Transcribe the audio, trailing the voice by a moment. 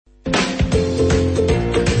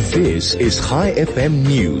This is ChaiFM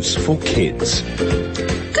News for Kids.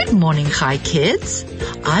 Good morning, Chai Kids.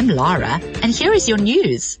 I'm Lara, and here is your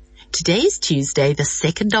news. Today is Tuesday, the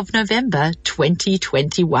 2nd of November,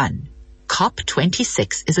 2021.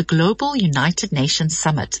 COP26 is a global United Nations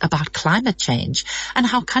summit about climate change and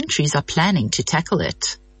how countries are planning to tackle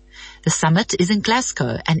it. The summit is in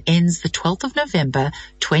Glasgow and ends the 12th of November,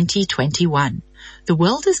 2021. The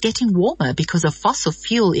world is getting warmer because of fossil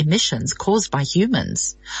fuel emissions caused by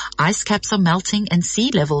humans. Ice caps are melting and sea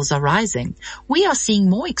levels are rising. We are seeing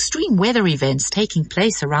more extreme weather events taking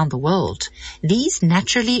place around the world. These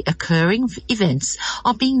naturally occurring events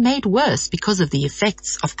are being made worse because of the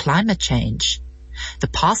effects of climate change. The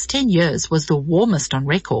past 10 years was the warmest on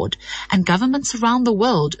record, and governments around the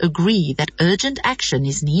world agree that urgent action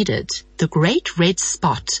is needed. The Great Red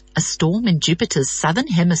Spot, a storm in Jupiter's southern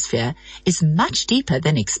hemisphere, is much deeper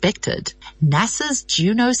than expected. NASA's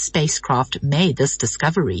Juno spacecraft made this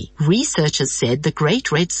discovery. Researchers said the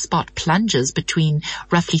Great Red Spot plunges between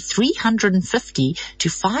roughly 350 to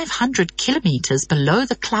 500 kilometers below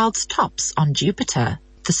the cloud's tops on Jupiter.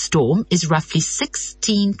 The storm is roughly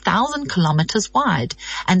 16,000 kilometers wide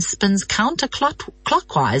and spins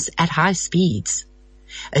counterclockwise at high speeds.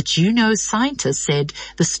 A Juno scientist said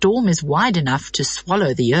the storm is wide enough to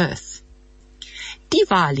swallow the Earth.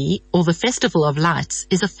 Diwali, or the Festival of Lights,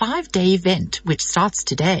 is a 5-day event which starts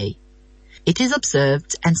today. It is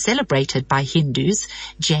observed and celebrated by Hindus,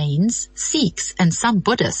 Jains, Sikhs, and some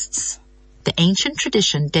Buddhists. The ancient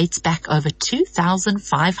tradition dates back over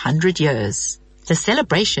 2,500 years. The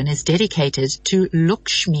celebration is dedicated to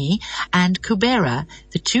Lakshmi and Kubera,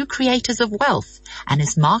 the two creators of wealth, and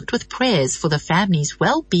is marked with prayers for the family's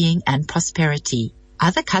well-being and prosperity.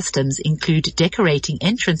 Other customs include decorating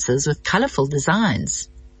entrances with colorful designs.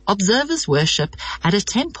 Observers worship at a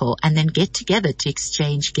temple and then get together to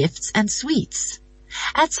exchange gifts and sweets.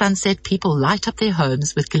 At sunset, people light up their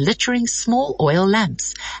homes with glittering small oil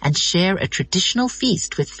lamps and share a traditional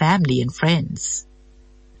feast with family and friends.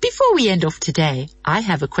 Before we end off today, I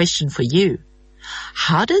have a question for you.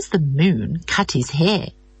 How does the moon cut his hair?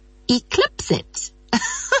 Eclipse it.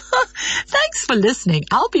 Thanks for listening.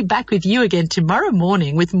 I'll be back with you again tomorrow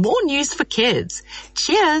morning with more news for kids.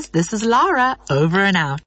 Cheers. This is Lara. Over and out.